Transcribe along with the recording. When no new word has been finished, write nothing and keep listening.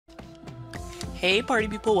Hey party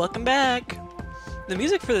people, welcome back! The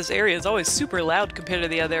music for this area is always super loud compared to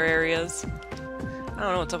the other areas. I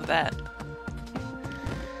don't know what's up with that.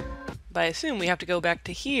 But I assume we have to go back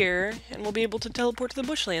to here, and we'll be able to teleport to the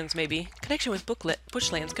bushlands, maybe. Connection with booklet.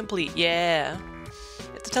 Bushlands complete. Yeah!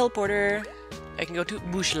 It's a teleporter. I can go to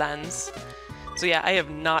bushlands. So yeah, I have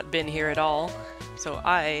not been here at all. So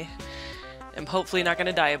I am hopefully not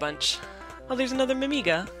gonna die a bunch. Oh, there's another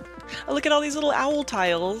Mimiga. Oh, look at all these little owl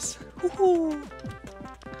tiles. Woohoo!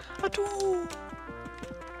 Achoo!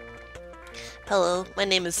 Hello, my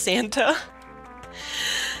name is Santa.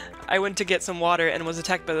 I went to get some water and was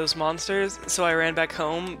attacked by those monsters, so I ran back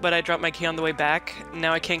home, but I dropped my key on the way back.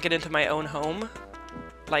 Now I can't get into my own home.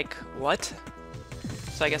 Like, what?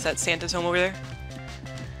 So I guess that's Santa's home over there?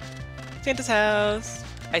 Santa's house!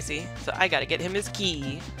 I see. So I gotta get him his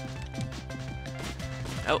key.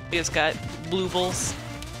 Oh, he just got blue bulls.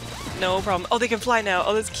 No problem. Oh, they can fly now.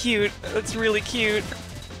 Oh, that's cute. That's really cute.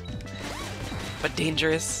 But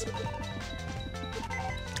dangerous.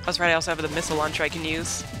 That's right, I also have the missile launcher I can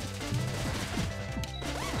use.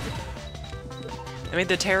 I made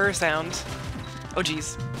the terror sound. Oh,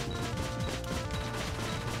 jeez.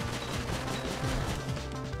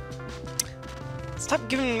 Stop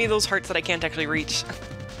giving me those hearts that I can't actually reach.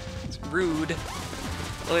 It's rude.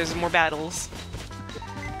 Well, there's more battles.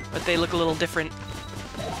 But they look a little different.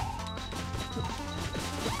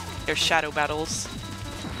 They're shadow battles.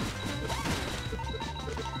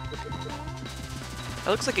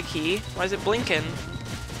 That looks like a key. Why is it blinking?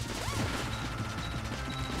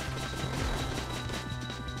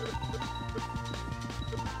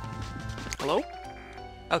 Hello?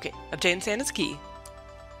 Okay, obtain Santa's key.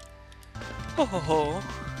 Ho ho ho.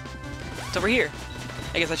 It's over here.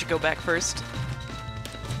 I guess I should go back first.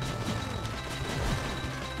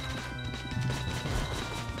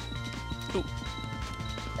 Ooh.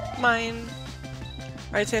 Mine.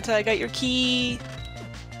 Alright, Santa, I got your key.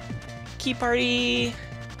 Key party.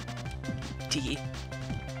 Tee.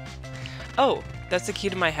 Oh, that's the key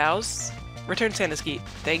to my house? Return Santa's key.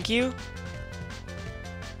 Thank you.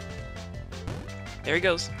 There he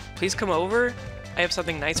goes. Please come over. I have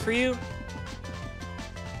something nice for you.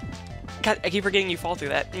 God, I keep forgetting you fall through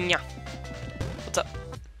that. Nya. What's up?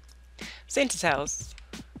 Santa's house.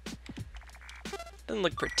 Doesn't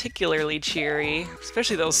look particularly cheery.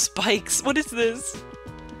 Especially those spikes. What is this?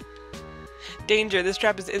 Danger, this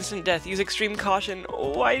trap is instant death. Use extreme caution.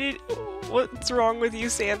 What's wrong with you,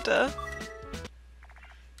 Santa?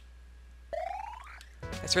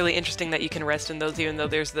 It's really interesting that you can rest in those even though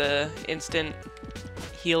there's the instant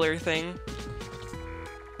healer thing.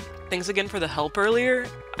 Thanks again for the help earlier.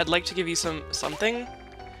 I'd like to give you something.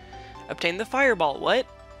 Obtain the fireball. What?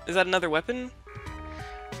 Is that another weapon?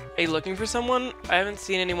 Are you looking for someone? I haven't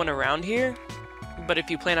seen anyone around here. But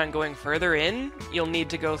if you plan on going further in, you'll need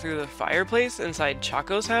to go through the fireplace inside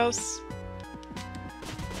Choco's house.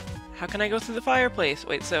 How can I go through the fireplace?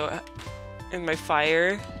 Wait, so in my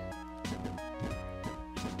fire?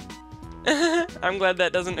 I'm glad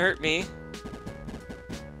that doesn't hurt me.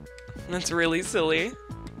 That's really silly.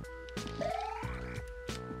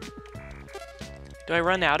 Do I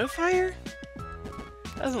run out of fire?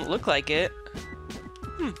 Doesn't look like it.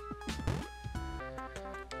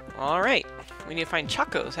 Alright. We need to find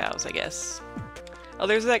Choco's house, I guess. Oh,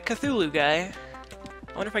 there's that Cthulhu guy.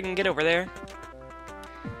 I wonder if I can get over there.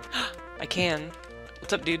 I can.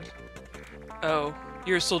 What's up, dude? Oh,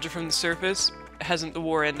 you're a soldier from the surface? Hasn't the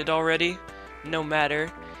war ended already? No matter.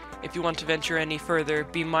 If you want to venture any further,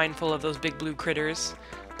 be mindful of those big blue critters.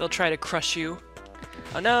 They'll try to crush you.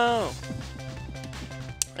 Oh no!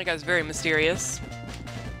 That guy's very mysterious.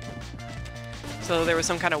 So there was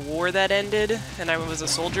some kind of war that ended, and I was a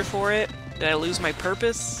soldier for it. Did I lose my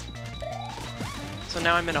purpose? So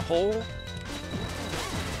now I'm in a hole?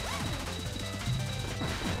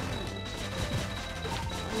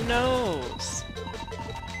 Who knows?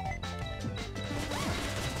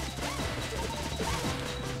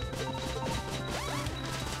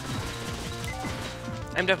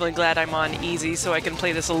 I'm definitely glad I'm on easy so I can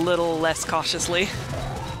play this a little less cautiously.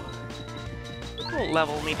 Don't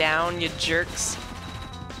level me down, you jerks.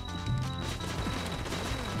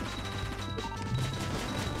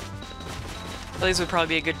 Blaze would probably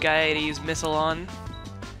be a good guy to use missile on.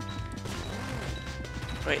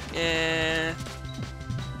 Wait, I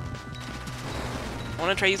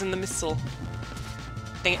wanna try using the missile.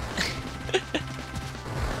 Dang it.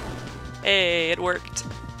 Hey, it worked.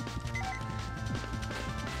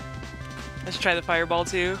 Let's try the fireball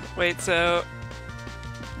too. Wait, so...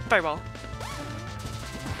 Fireball.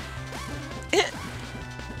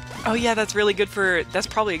 Oh yeah, that's really good for... That's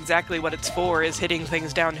probably exactly what it's for, is hitting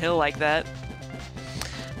things downhill like that.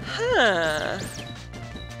 Huh.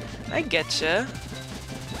 I getcha.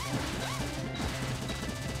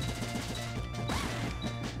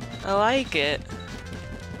 I like it.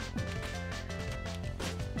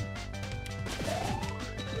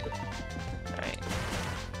 Alright.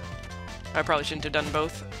 I probably shouldn't have done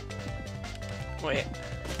both. Wait.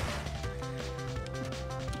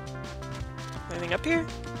 Anything up here?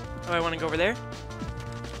 Oh, I want to go over there?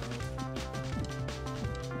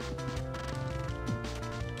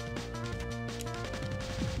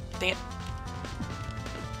 Dang it.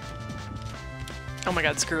 Oh my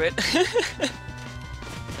god, screw it.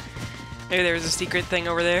 Maybe there was a secret thing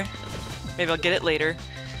over there. Maybe I'll get it later.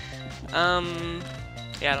 Yeah,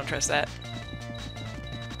 I don't trust that.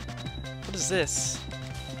 What is this?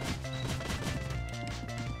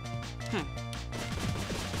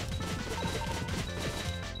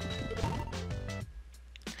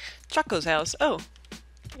 Choco's house. Oh,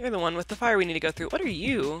 you're the one with the fire we need to go through. What are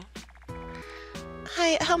you?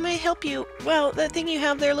 Hi, how may I help you? Well, that thing you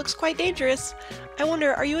have there looks quite dangerous. I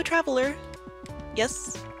wonder, are you a traveler?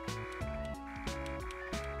 Yes.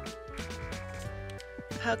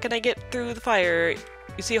 How can I get through the fire?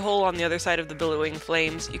 You see a hole on the other side of the billowing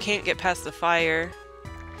flames. You can't get past the fire.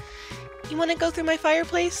 You want to go through my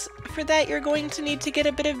fireplace? For that, you're going to need to get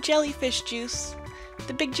a bit of jellyfish juice.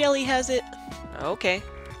 The big jelly has it. Okay.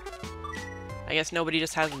 I guess nobody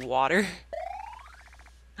just has water.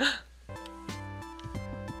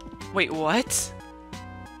 Wait, what?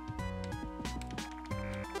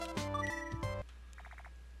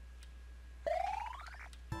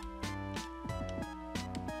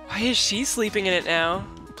 Why is she sleeping in it now?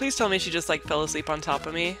 Please tell me she just like fell asleep on top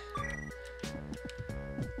of me.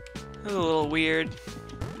 That was a little weird.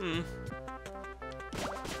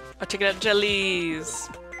 I'll check it out, jellies!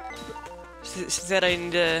 She said I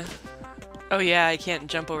need to... Oh yeah, I can't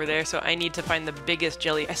jump over there, so I need to find the biggest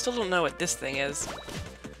jelly. I still don't know what this thing is.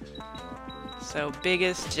 So,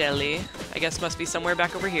 biggest jelly. I guess must be somewhere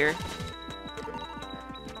back over here.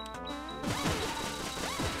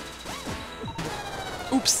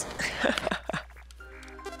 Oops!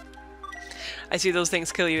 I see those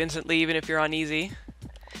things kill you instantly, even if you're on easy.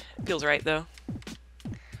 Feels right, though.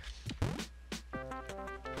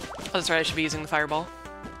 Oh, that's right, I should be using the fireball.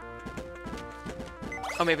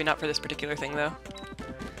 Oh, maybe not for this particular thing, though.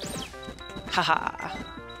 Haha.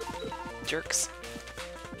 Jerks.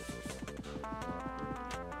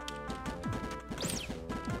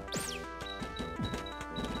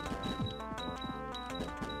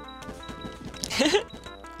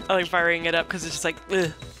 I like firing it up because it's just like,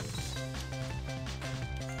 ugh.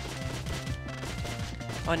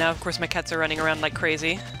 Oh, now of course my cats are running around like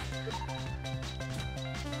crazy.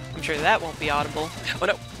 I'm sure that won't be audible. Oh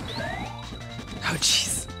no! Oh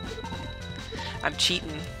jeez. I'm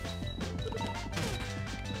cheating.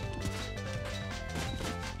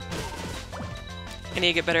 I need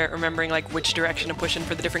to get better at remembering like which direction to push in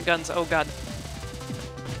for the different guns. Oh god.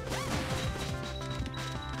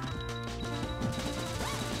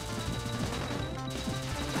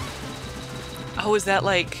 Oh, is that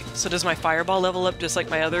like... So does my fireball level up just like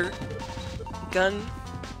my other gun?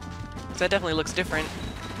 'Cause that definitely looks different.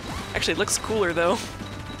 Actually, it looks cooler though.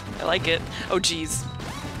 I like it. Oh jeez.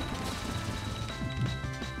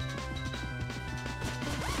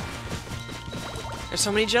 There's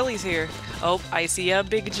so many jellies here. Oh, I see a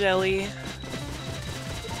big jelly.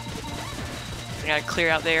 I gotta clear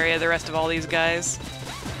out the area, the rest of all these guys.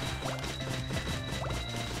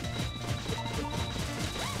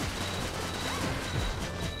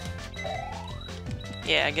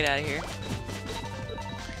 Yeah, get out of here.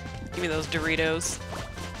 Give me those Doritos.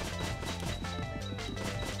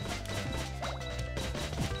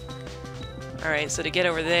 Alright, so to get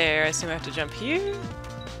over there, I assume I have to jump here?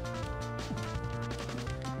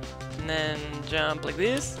 And then jump like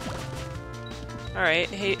this? Alright,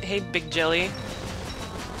 hey big jelly.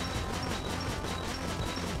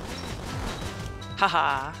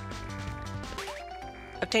 Haha.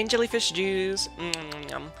 Obtain jellyfish juice.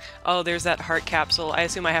 Oh, there's that heart capsule. I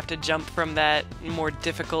assume I have to jump from that more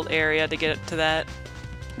difficult area to get to that.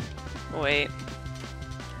 Wait.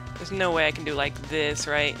 There's no way I can do like this,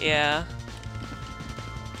 right? Yeah.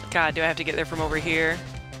 God, do I have to get there from over here?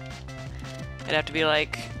 It'd have to be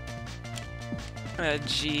like...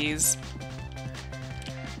 jeez.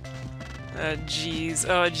 Jeez.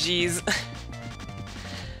 Oh, jeez.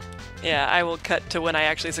 Yeah, I will cut to when I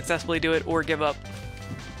actually successfully do it or give up.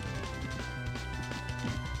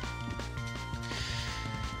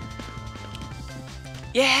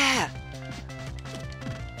 Yeah!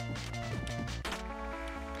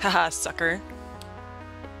 Haha, sucker.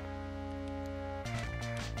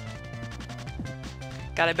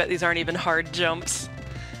 God, I bet these aren't even hard jumps.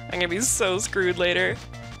 I'm gonna be so screwed later.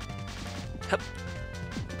 Hup.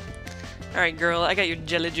 Alright, girl, I got your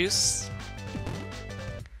jelly juice.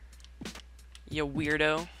 You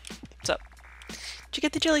weirdo. What's up? Did you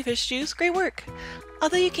get the jellyfish juice? Great work!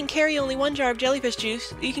 Although you can carry only one jar of jellyfish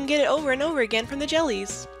juice, you can get it over and over again from the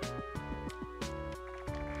jellies.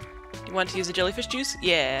 You want to use the jellyfish juice?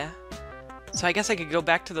 Yeah. So I guess I could go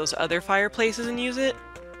back to those other fireplaces and use it?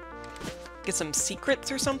 Get some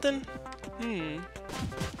secrets or something?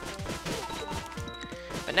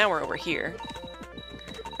 But now we're over here.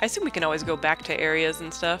 I assume we can always go back to areas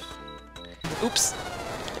and stuff. Oops.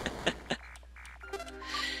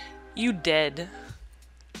 You dead.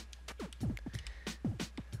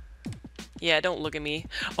 Yeah, don't look at me.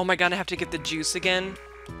 Oh my god, I have to get the juice again?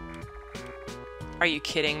 Are you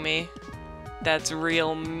kidding me? That's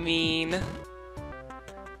real mean.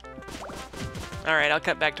 Alright, I'll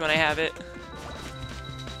cut back to when I have it.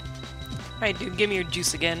 Alright, dude, give me your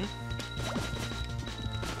juice again.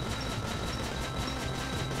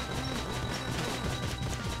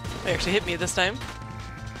 They actually hit me this time.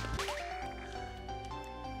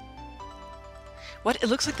 What? It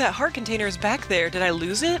looks like that heart container is back there. Did I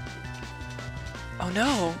lose it? Oh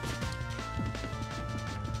no.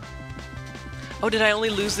 Oh, did I only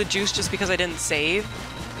lose the juice just because I didn't save?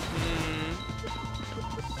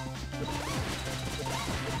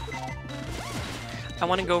 I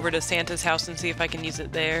want to go over to Santa's house and see if I can use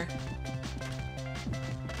it there.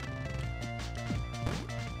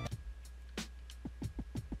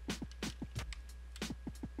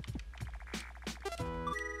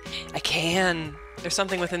 I can! There's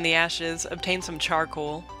something within the ashes. Obtain some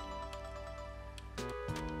charcoal.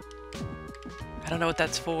 I don't know what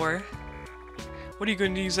that's for. What are you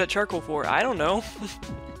going to use that charcoal for? I don't know.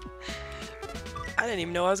 I didn't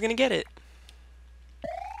even know I was going to get it.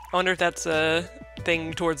 I wonder if that's a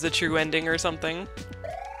thing towards the true ending or something.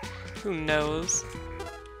 Who knows?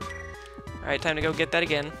 Alright, time to go get that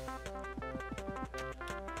again.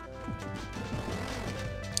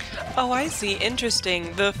 Oh, I see.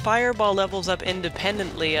 Interesting. The fireball levels up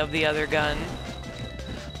independently of the other gun.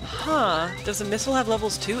 Huh. Does the missile have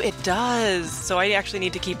levels too? It does! So I actually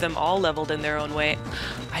need to keep them all leveled in their own way.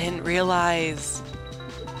 I didn't realize.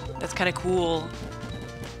 That's kind of cool.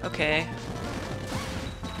 Okay.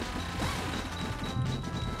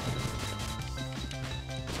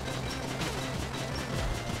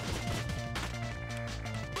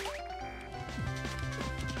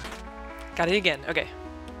 Got it again. Okay.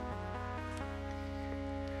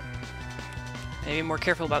 Maybe more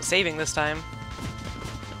careful about saving this time.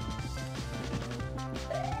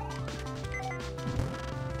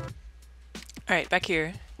 Alright, back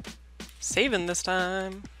here. Saving this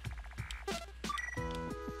time.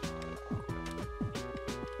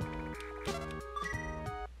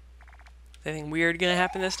 Anything weird gonna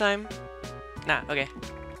happen this time? Nah, okay.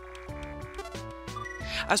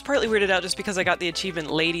 I was partly weirded out just because I got the achievement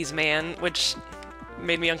Ladies Man, which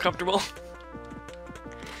made me uncomfortable.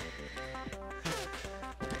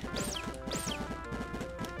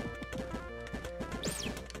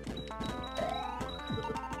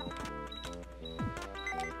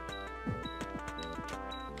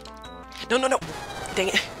 No, no, no! Dang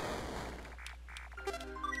it.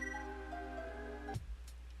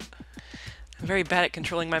 I'm very bad at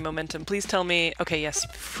controlling my momentum. Please tell me... Okay, yes.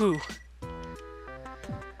 Phew.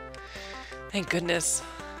 Thank goodness.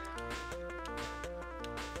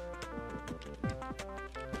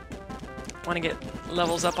 Want to get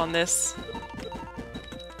levels up on this.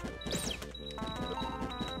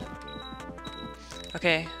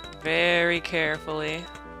 Okay, very carefully.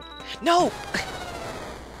 No!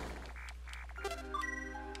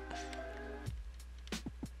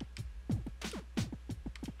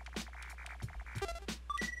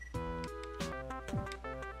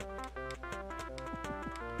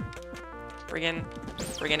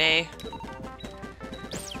 Friggin' A.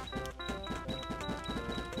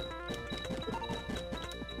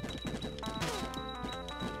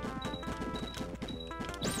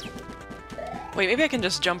 Wait, maybe I can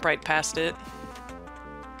just jump right past it.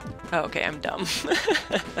 Oh, okay, I'm dumb.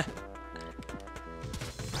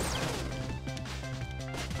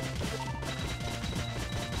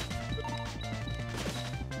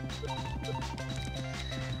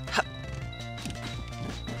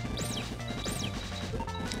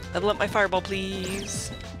 Level up my fireball,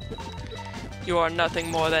 please. You are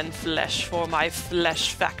nothing more than flesh for my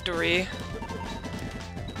flesh factory.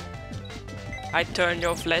 I turn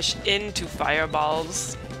your flesh into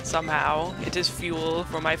fireballs. Somehow. It is fuel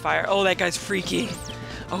for my fire. Oh, that guy's freaky.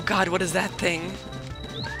 Oh god, what is that thing?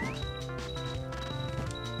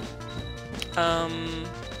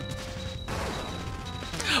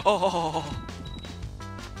 Oh,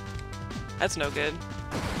 that's no good.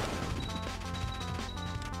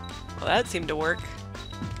 Well, that seemed to work.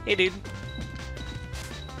 Hey, dude.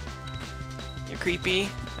 You're creepy.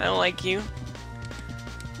 I don't like you.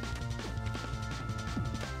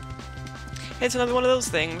 Hey, it's another one of those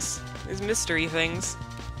things. These mystery things.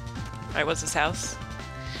 Alright, what's this house?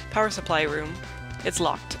 Power supply room. It's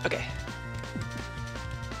locked. Okay.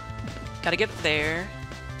 Gotta get there.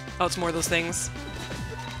 Oh, it's more of those things.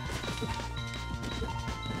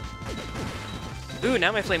 Ooh,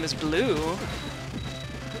 now my flame is blue.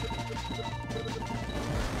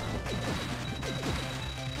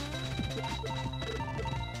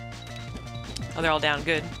 Oh, they're all down.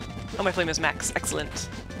 Good. Oh, my flame is max. Excellent.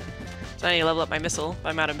 So I need to level up my missile.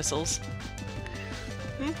 I'm out of missiles.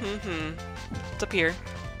 It's up here.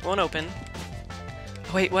 Won't open.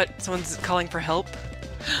 Oh, wait, what? Someone's calling for help?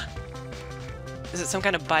 Is it some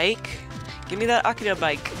kind of bike? Give me that Akira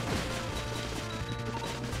bike.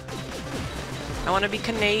 I want to be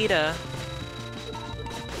Canada.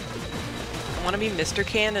 I want to be Mr.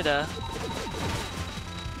 Canada.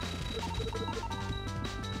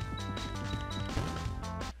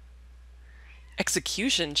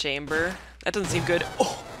 Execution chamber? That doesn't seem good.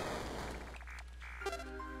 Oh!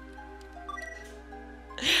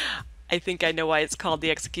 I think I know why it's called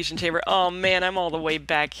the execution chamber. Oh man, I'm all the way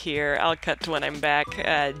back here. I'll cut to when I'm back.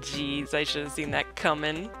 Jeez, I should have seen that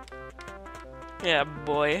coming. Yeah,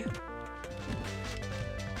 boy.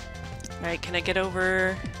 Alright, can I get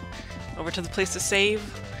over to the place to save?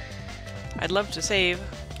 I'd love to save.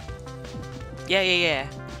 Yeah.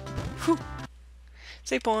 Whew.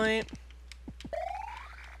 Save point.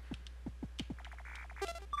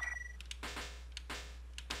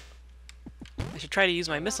 I should try to use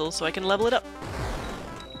my missiles so I can level it up.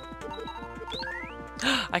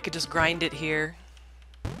 I could just grind it here.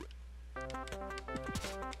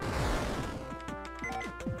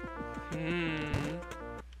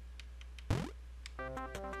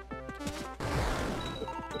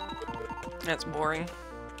 That's boring.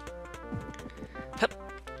 Hup.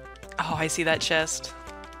 Oh, I see that chest.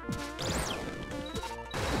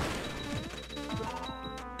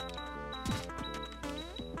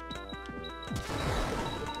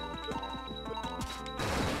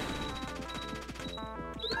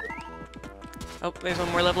 Oh, there's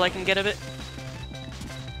one more level I can get of it.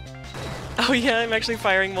 Oh yeah, I'm actually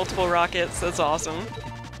firing multiple rockets. That's awesome.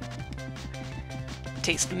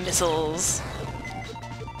 Taste missiles.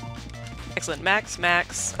 Excellent.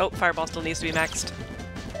 Max. Oh, fireball still needs to be maxed.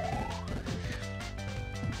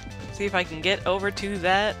 See if I can get over to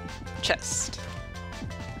that chest.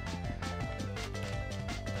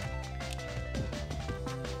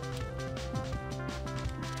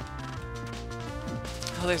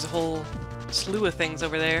 Oh, there's a whole slew of things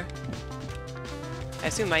over there. I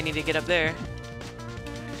assume I need to get up there.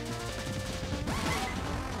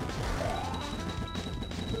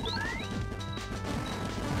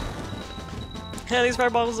 Yeah, these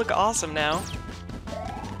fireballs look awesome now.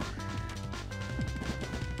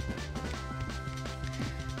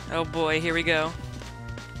 Oh boy, here we go.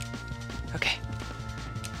 Okay.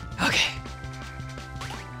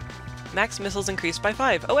 Max missiles increased by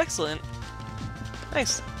 5. Oh, excellent.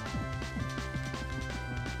 Nice.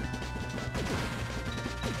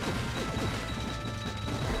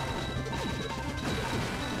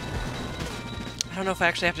 I don't know if I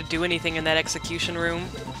actually have to do anything in that execution room.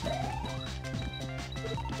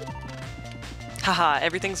 Haha,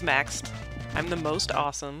 everything's maxed. I'm the most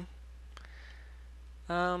awesome.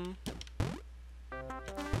 I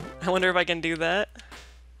wonder if I can do that.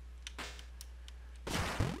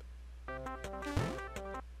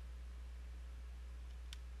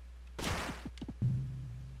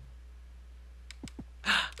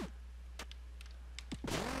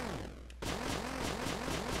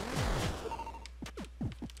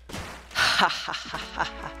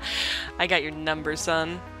 I got your number,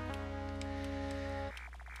 son.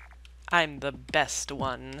 I'm the best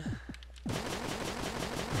one.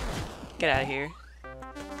 Get out of here.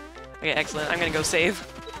 Okay, excellent. I'm gonna go save.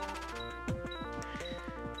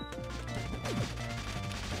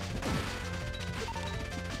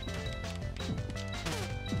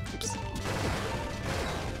 Oops.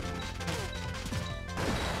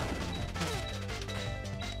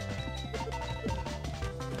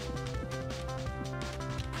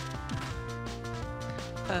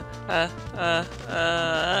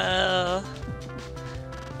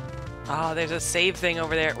 Oh, there's a save thing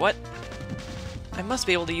over there. What? I must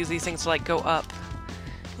be able to use these things to, like, go up.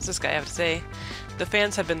 What's this guy have to say? The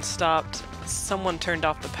fans have been stopped. someone turned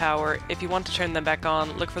off the power. If you want to turn them back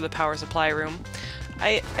on, look for the power supply room.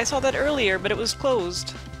 I saw that earlier, but it was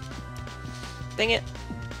closed. Dang it.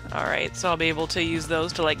 Alright, so I'll be able to use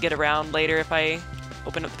those to, like, get around later if I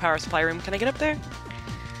open up the power supply room. Can I get up there?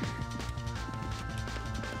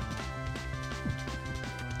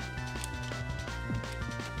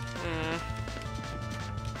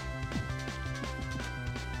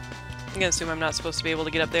 I'm gonna assume I'm not supposed to be able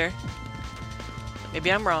to get up there.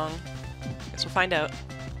 Maybe I'm wrong. Guess we'll find out.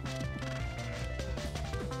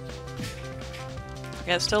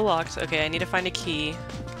 Yeah, it's still locked. Okay, I need to find a key.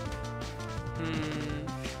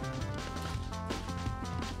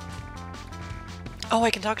 Oh,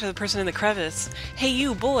 I can talk to the person in the crevice. Hey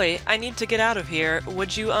you, boy! I need to get out of here.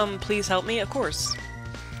 Would you, please help me? Of course.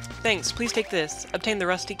 Thanks, please take this. Obtain the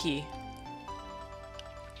rusty key.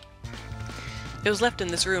 It was left in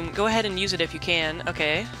this room. Go ahead and use it if you can.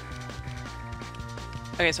 Okay.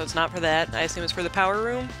 Okay, so it's not for that. I assume it's for the power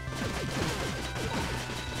room?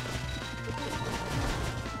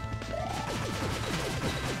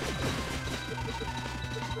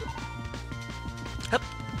 Hup.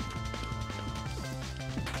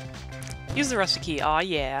 Use the rusty key. Aw,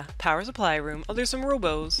 yeah. Power supply room. Oh, there's some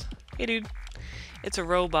robos. Hey, dude. It's a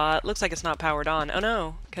robot. Looks like it's not powered on. Oh,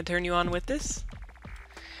 no. Can I turn you on with this?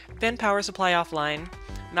 Bend power supply offline.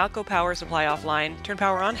 Malco power supply offline. Turn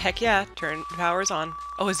power on? Heck yeah. Turn powers on.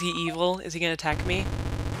 Oh, is he evil? Is he gonna attack me?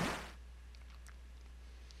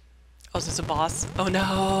 Oh, is this a boss? Oh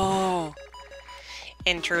no!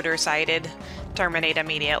 Intruder sighted. Terminate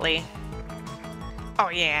immediately. Oh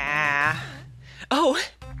yeah! Oh!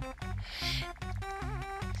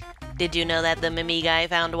 Did you know that the Mimi guy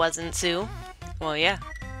found wasn't Sue? Well, yeah.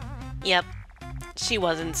 Yep. She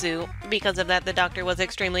wasn't Sue. Because of that, the doctor was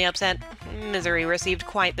extremely upset. Misery received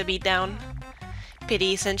quite the beatdown.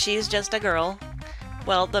 Pity, since she's just a girl.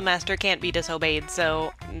 Well, the master can't be disobeyed,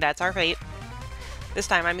 so that's our fate. This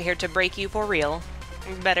time I'm here to break you for real.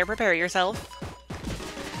 Better prepare yourself.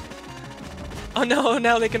 Oh no,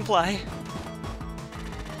 now they can fly.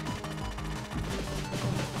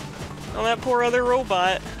 Oh, that poor other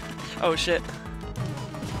robot. Oh shit.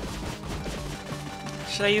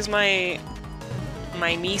 Should I use my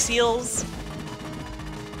knee seals?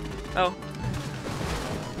 Oh.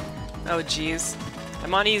 Oh jeez.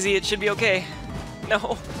 I'm on easy, it should be okay.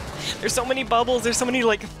 No. There's so many bubbles, there's so many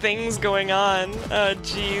like things going on. Oh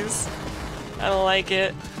jeez. I don't like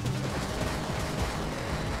it.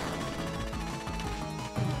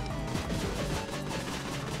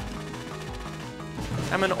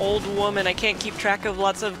 I'm an old woman, I can't keep track of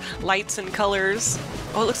lots of lights and colors.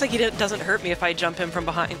 Oh, it looks like he doesn't hurt me if I jump him from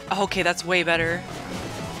behind. Oh, okay, that's way better.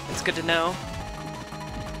 It's good to know.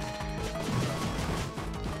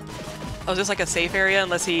 Oh, is this like a safe area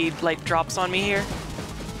unless he, like, drops on me here?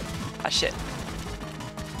 Ah, shit.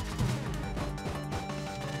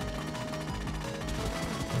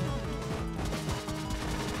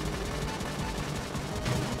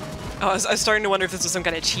 Oh, I was starting to wonder if this was some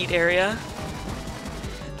kind of cheat area.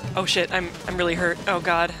 Oh shit, I'm really hurt. Oh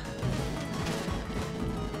god.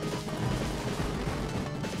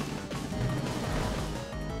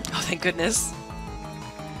 Oh, thank goodness.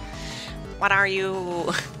 What are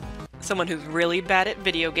you? Someone who's really bad at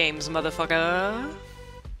video games, motherfucker.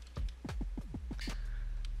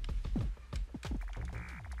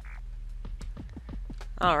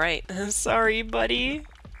 Alright, sorry, buddy.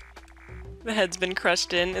 The head's been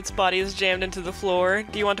crushed in, its body is jammed into the floor.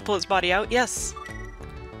 Do you want to pull its body out? Yes.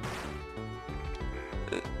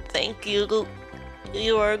 Thank you.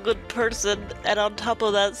 You are a good person, and on top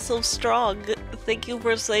of that, so strong. Thank you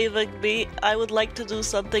for saving me. I would like to do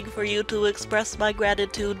something for you to express my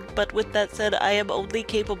gratitude, but with that said, I am only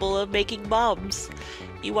capable of making bombs.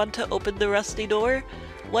 You want to open the rusty door?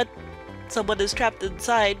 What? Someone is trapped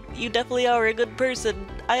inside. You definitely are a good person.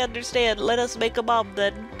 I understand. Let us make a bomb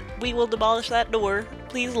then. We will demolish that door.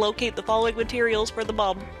 Please locate the following materials for the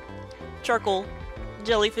bomb. Charcoal,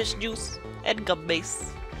 jellyfish juice, and gum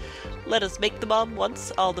base. Let us make the bomb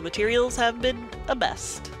once all the materials have been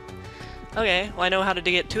amassed. Okay, well I know how to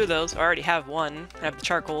get 2 of those. I already have one. I have the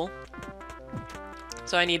charcoal.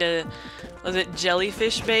 So I need a, was it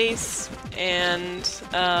jellyfish base? And,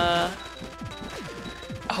 oh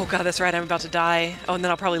god, that's right, I'm about to die. Oh, and then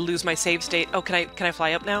I'll probably lose my save state. Oh, can I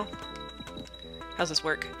fly up now? How's this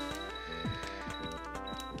work?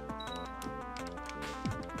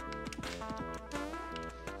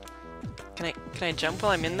 Can I jump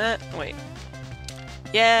while I'm in that? Wait.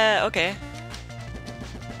 Yeah, okay.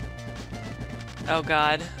 Oh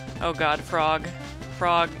god. Oh god, frog.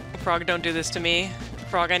 Frog, don't do this to me.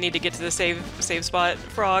 Frog, I need to get to the save spot.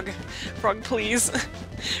 Frog, please.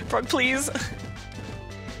 Frog, please!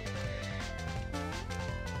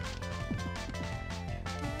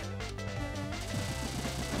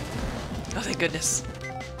 Oh, thank goodness.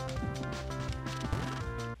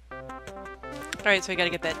 Alright, so we gotta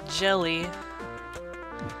get that jelly.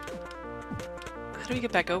 How do we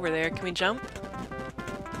get back over there? Can we jump?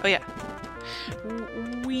 Oh, yeah.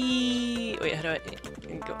 Wait, how do I...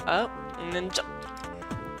 Go up, and then jump.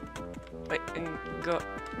 Wait, and go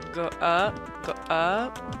up,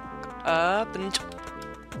 and jump.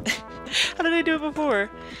 How did I do it before?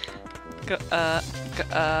 Go up,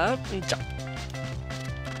 and jump.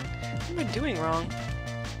 What am I doing wrong?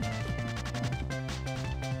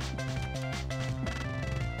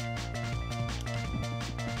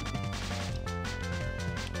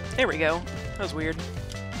 There we go. That was weird.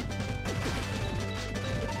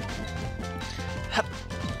 Hup.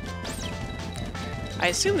 I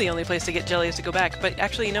assume the only place to get jelly is to go back, but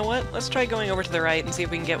actually, you know what? Let's try going over to the right and see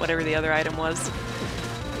if we can get whatever the other item was.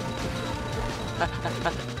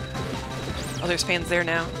 Oh, there's fans there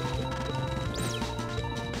now.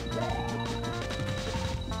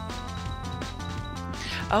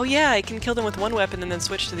 Oh yeah, I can kill them with one weapon and then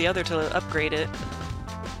switch to the other to upgrade it.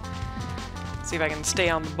 See if I can stay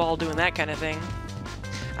on the ball doing that kind of thing.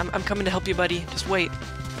 I'm coming to help you, buddy. Just wait.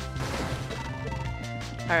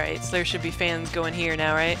 Alright, so there should be fans going here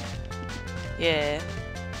now, right? Yeah.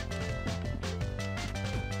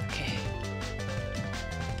 Okay.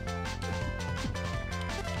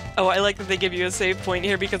 Oh, I like that they give you a save point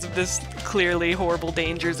here because of this clearly horrible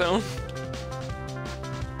danger zone.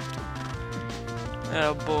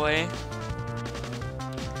 Oh boy.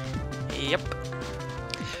 Yep.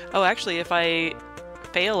 Oh, actually, if I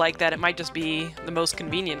fail like that, it might just be the most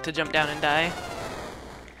convenient to jump down and die.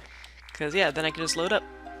 Because, yeah, then I can just load up.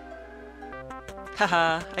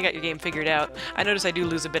 Haha, I got your game figured out. I notice I do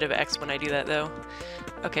lose a bit of X when I do that, though.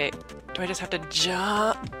 Okay, do I just have to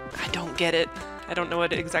jump? I don't get it. I don't know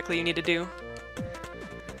what exactly you need to do.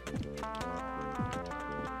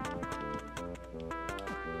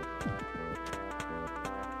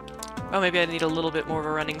 Oh, maybe I need a little bit more of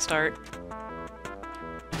a running start.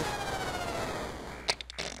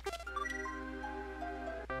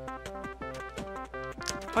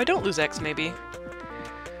 Oh, I don't lose X, maybe.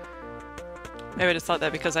 Maybe I just thought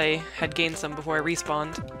that because I had gained some before I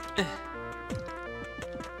respawned.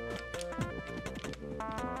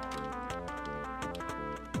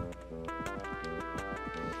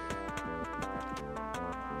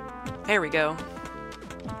 There we go.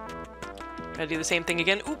 Gotta do the same thing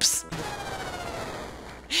again. Oops!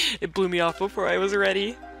 It blew me off before I was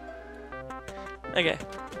ready. Okay.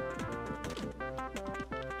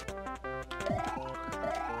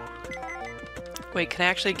 Wait, can I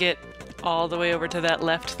actually get all the way over to that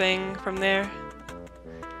left thing from there?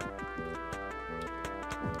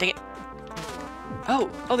 Dang it.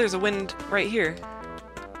 Oh! Oh, there's a wind right here.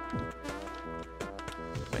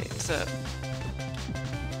 Wait, so...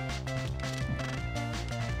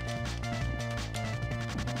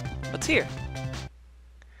 What's here?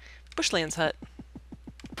 Bushland's hut.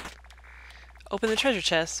 Open the treasure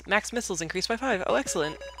chest. Max missiles increased by 5. Oh,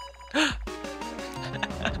 excellent.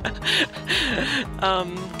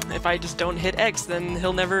 If I just don't hit X, then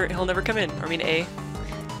he'll never come in. Or I mean A.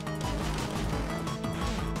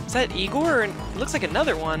 Is that Igor? Or it looks like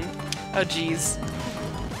another one. Oh, jeez.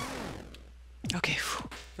 Okay, whew.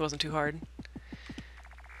 It wasn't too hard.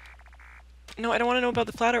 No, I don't want to know about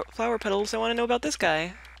the flower petals. I want to know about this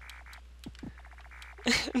guy.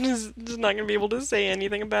 I'm just not gonna be able to say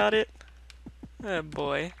anything about it. Oh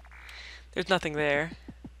boy. There's nothing there.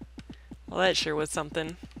 Well, that sure was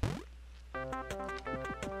something.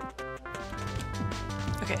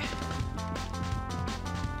 Okay.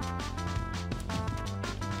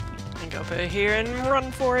 And go over here and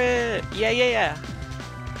run for it! Yeah, yeah, yeah!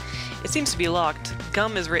 It seems to be locked.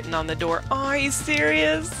 Gum is written on the door. Oh, are you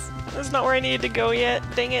serious? That's not where I needed to go yet.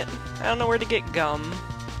 Dang it. I don't know where to get gum.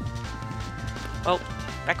 Well,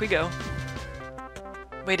 back we go.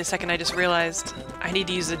 Wait a second, I just realized I need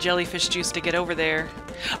to use the jellyfish juice to get over there.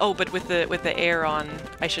 Oh, but with the air on,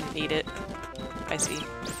 I shouldn't need it. I see.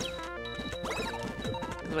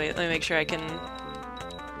 Wait, let me make sure I can...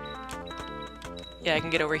 Yeah, I can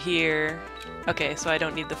get over here. Okay, so I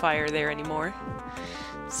don't need the fire there anymore.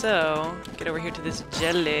 So, get over here to this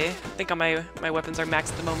jelly. I think all my weapons are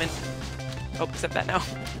maxed at the moment. Oh, except that now.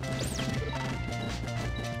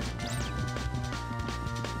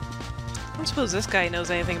 I don't suppose this guy knows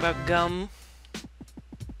anything about gum.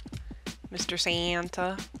 Mr.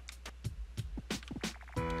 Santa.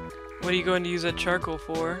 What are you going to use that charcoal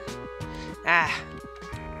for? Ah.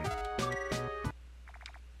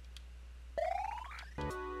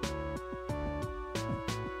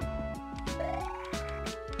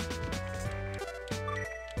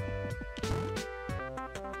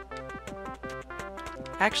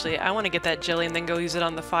 Actually, I want to get that jelly and then go use it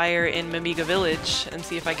on the fire in Mimiga Village and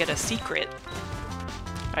see if I get a secret.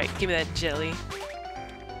 Alright, give me that jelly.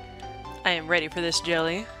 I am ready for this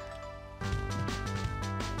jelly.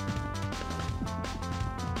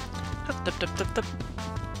 Hup, dup, dup, dup, dup.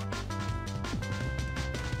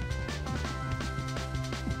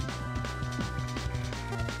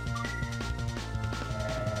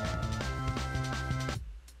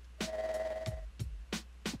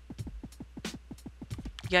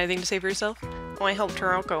 You got anything to say for yourself? Oh, I hope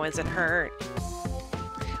Toroko isn't hurt.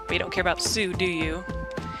 But you don't care about Sue, do you?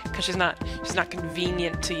 Because she's not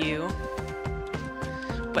convenient to you.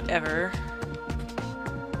 Whatever.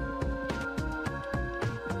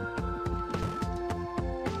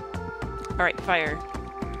 Alright, fire.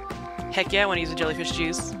 Heck yeah, I want to use the jellyfish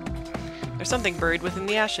juice. There's something buried within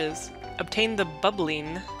the ashes. Obtain the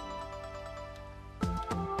bubbling.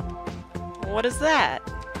 What is that?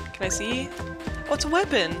 Can I see? Oh, it's a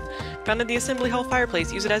weapon! Found in the assembly hall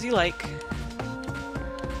fireplace. Use it as you like.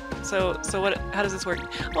 So what? How does this work?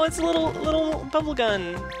 Oh, it's a little bubble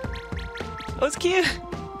gun. Oh, it's cute.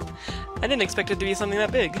 I didn't expect it to be something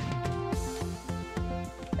that big.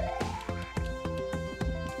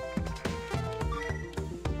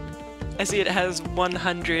 I see it has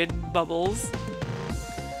 100 bubbles.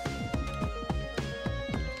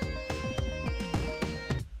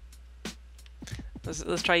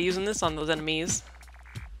 Let's try using this on those enemies.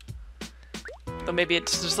 But maybe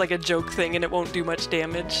it's just like a joke thing and it won't do much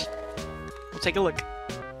damage. We'll take a look.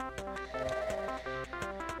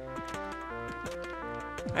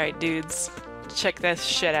 Alright, dudes. Check this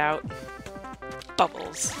shit out.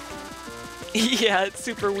 Bubbles. Yeah, it's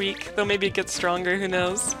super weak. Though maybe it gets stronger, who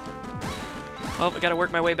knows? Well, I gotta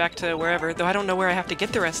work my way back to wherever. Though I don't know where I have to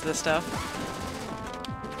get the rest of this stuff.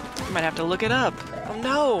 I might have to look it up. Oh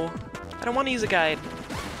no! I don't want to use a guide.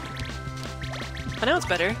 Oh, now it's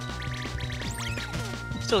better.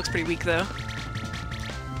 Still looks pretty weak, though.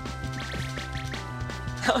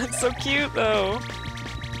 Oh, it's so cute, though.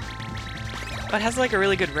 Oh, it has, like, a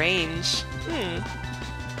really good range. I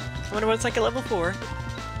wonder what it's like at level 4.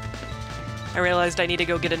 I realized I need to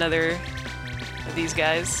go get another of these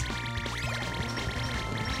guys.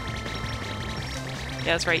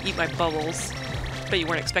 Yeah, that's right, eat my bubbles. Bet you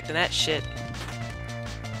weren't expecting that shit.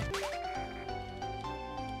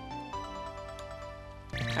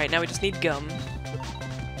 Alright, now we just need gum.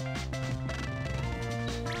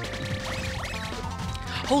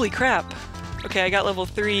 Holy crap! Okay, I got level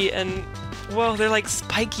 3 and... whoa, they're like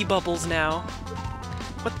spiky bubbles now.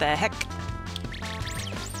 What the heck?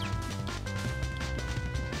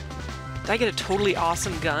 Did I get a totally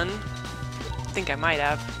awesome gun? I think I might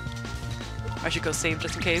have. I should go save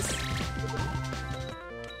just in case.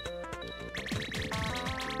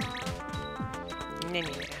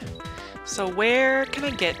 So where can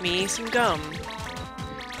I get me some gum?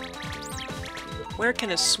 Where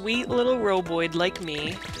can a sweet little roboid like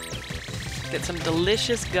me get some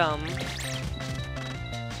delicious gum?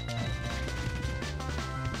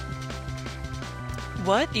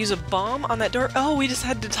 What? Use a bomb on that door? Oh, we just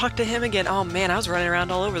had to talk to him again. Oh man, I was running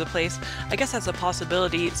around all over the place. I guess that's a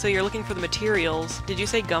possibility. So you're looking for the materials. Did you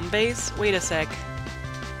say gum base? Wait a sec.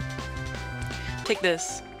 Take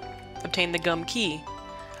this. Obtain the gum key.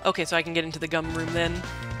 Okay, so I can get into the gum room then.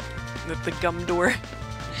 The gum door.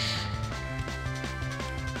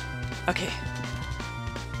 Okay.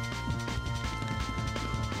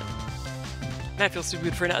 I feel so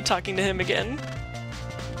good for not talking to him again.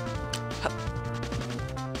 Hup.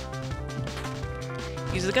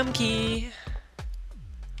 Use the gum key.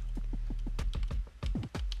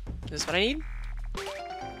 Is this what I need?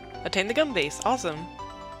 Attain the gum base. Awesome.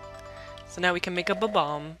 So now we can make up a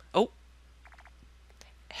bomb. Oh.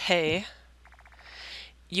 Hey.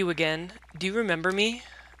 You again. Do you remember me?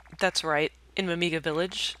 That's right. In Mimiga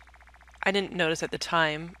Village. I didn't notice at the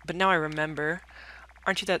time, but now I remember.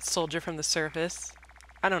 Aren't you that soldier from the surface?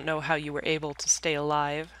 I don't know how you were able to stay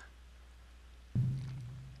alive.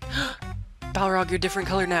 Balrog, you're different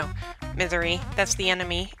color now. Misery, that's the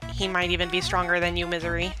enemy. He might even be stronger than you,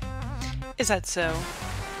 Misery. Is that so?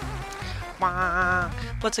 Wah.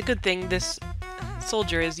 Well, it's a good thing this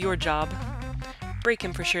soldier is your job. Break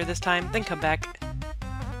him for sure this time, then come back.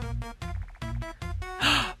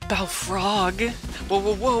 Balfrog! Whoa,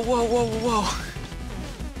 whoa, whoa, whoa, whoa, whoa!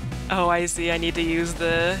 Oh, I see. I need to use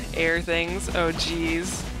the air things. Oh,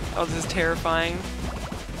 jeez. Oh, this is terrifying.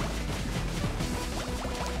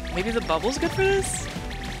 Maybe the bubble's good for this?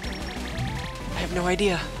 I have no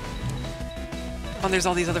idea. Oh, and there's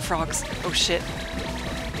all these other frogs. Oh, shit.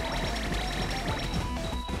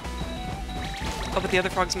 Oh, but the other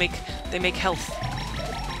frogs make... they make health.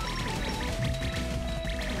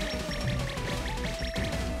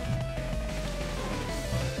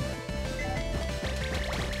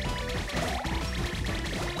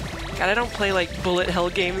 God, I don't play like bullet hell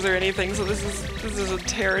games or anything, so this is a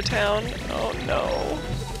terror town. Oh no.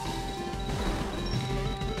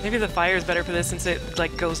 Maybe the fire is better for this since it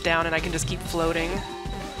like goes down and I can just keep floating.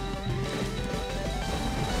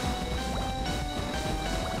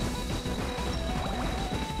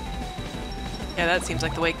 Yeah, that seems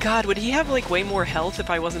like the way. God, would he have like way more health if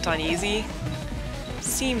I wasn't on easy?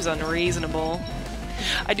 Seems unreasonable.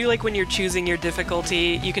 I do like when you're choosing your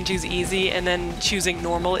difficulty, you can choose easy and then choosing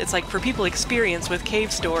normal. It's like for people experienced with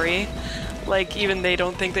Cave Story, like even they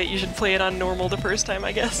don't think that you should play it on normal the first time,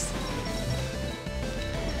 I guess.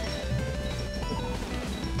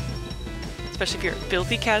 Especially if you're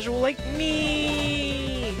filthy casual like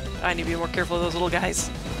me. I need to be more careful of those little guys.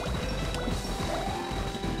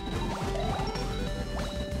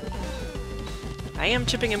 I am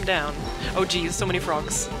chipping him down. Oh geez, so many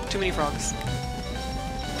frogs. Too many frogs.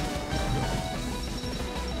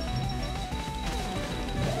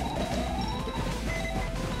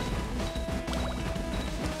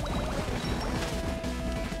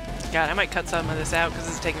 God, I might cut some of this out because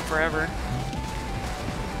it's taking forever.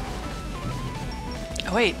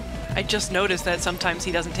 Oh wait, I just noticed that sometimes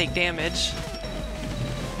he doesn't take damage.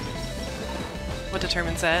 What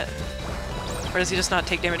determines that? Or does he just not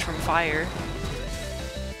take damage from fire?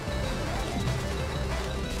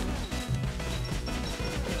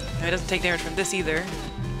 No, he doesn't take damage from this either.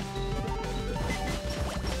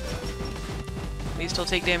 We still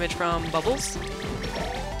take damage from bubbles?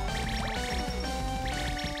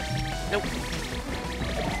 Nope.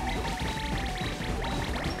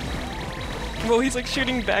 Well, he's like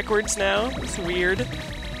shooting backwards now. It's weird.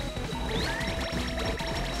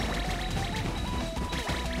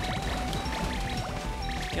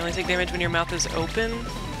 You only take damage when your mouth is open.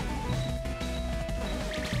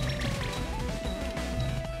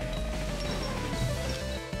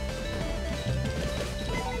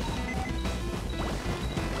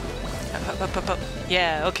 Up.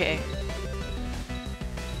 Yeah, okay.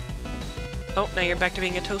 Oh, now you're back to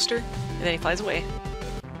being a toaster, and then he flies away.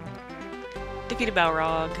 Defeated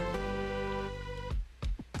Balrog.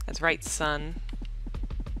 That's right, son.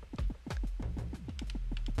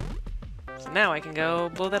 So now I can go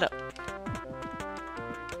blow that up.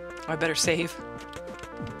 Oh, I better save.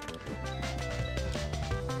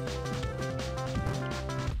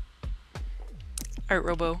 Alright,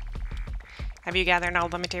 Robo. Have you gathered all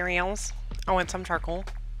the materials? Oh, and some charcoal.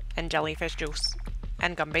 And jellyfish juice.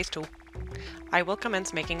 And gum base too. I will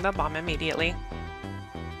commence making the bomb immediately.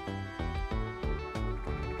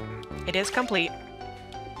 It is complete.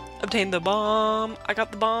 Obtain the bomb. I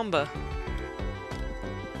got the bomba.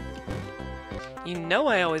 You know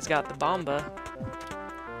I always got the bomba.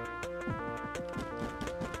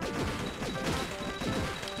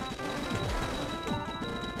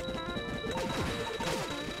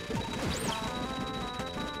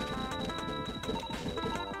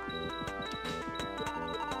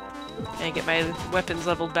 And get my weapons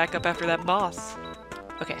leveled back up after that boss.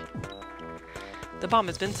 Okay. The bomb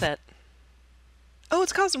has been set. Oh,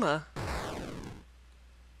 it's Kazuma!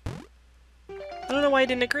 I don't know why it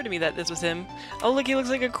didn't occur to me that this was him. Oh, look, he looks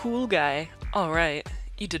like a cool guy. Alright.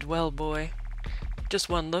 You did well, boy. Just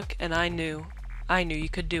one look, and I knew. I knew you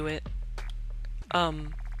could do it.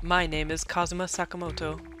 My name is Kazuma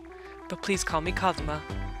Sakamoto. But please call me Kazuma.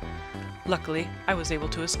 Luckily, I was able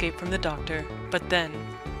to escape from the doctor, but then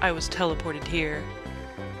I was teleported here.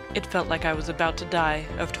 It felt like I was about to die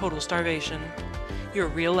of total starvation. You're a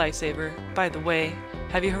real lifesaver. By the way,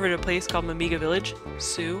 have you heard of a place called Mimiga Village?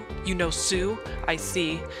 Sue? You know Sue? I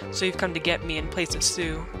see. So you've come to get me in place of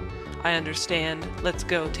Sue. I understand. Let's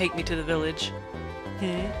go. Take me to the village.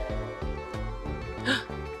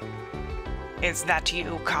 Is that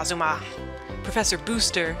you, Kazuma? Professor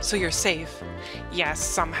Booster, so you're safe. Yes,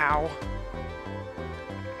 somehow.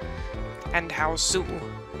 And how's Sue?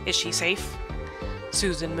 Is she safe?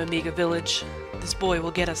 Sue's in Mimiga Village. This boy will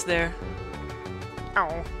get us there.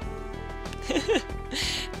 Oh.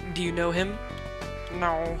 Do you know him?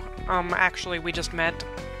 No. Actually, we just met.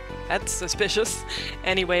 That's suspicious.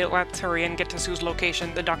 Anyway, let's hurry and get to Sue's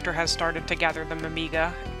location. The doctor has started to gather the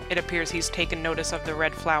Mimiga. It appears he's taken notice of the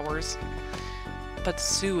red flowers. But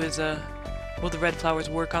Sue is a... Will the red flowers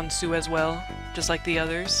work on Sue as well? Just like the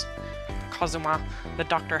others? Kazuma, the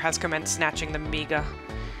doctor has commenced snatching the Mimiga.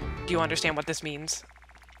 Do you understand what this means?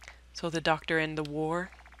 So the doctor in the war?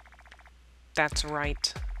 That's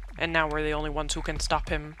right. And now we're the only ones who can stop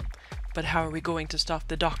him. But how are we going to stop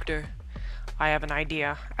the doctor? I have an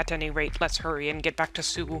idea. At any rate, let's hurry and get back to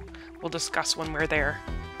Sue. We'll discuss when we're there.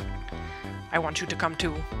 I want you to come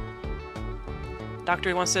too.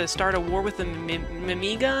 Doctor wants to start a war with the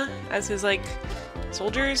Mimiga as his, like,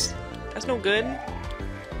 soldiers? That's no good.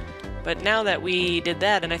 But now that we did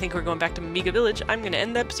that, and I think we're going back to Mimiga Village, I'm gonna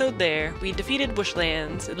end the episode there. We defeated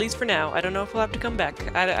Bushlands, at least for now. I don't know if we'll have to come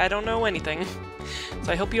back. I don't know anything.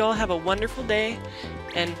 So I hope you all have a wonderful day,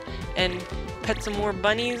 and pet some more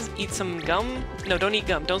bunnies, eat some gum. No, don't eat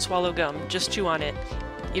gum. Don't swallow gum. Just chew on it.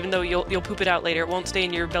 Even though you'll poop it out later. It won't stay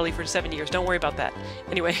in your belly for 7 years. Don't worry about that.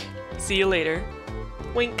 Anyway, see you later.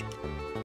 Wink.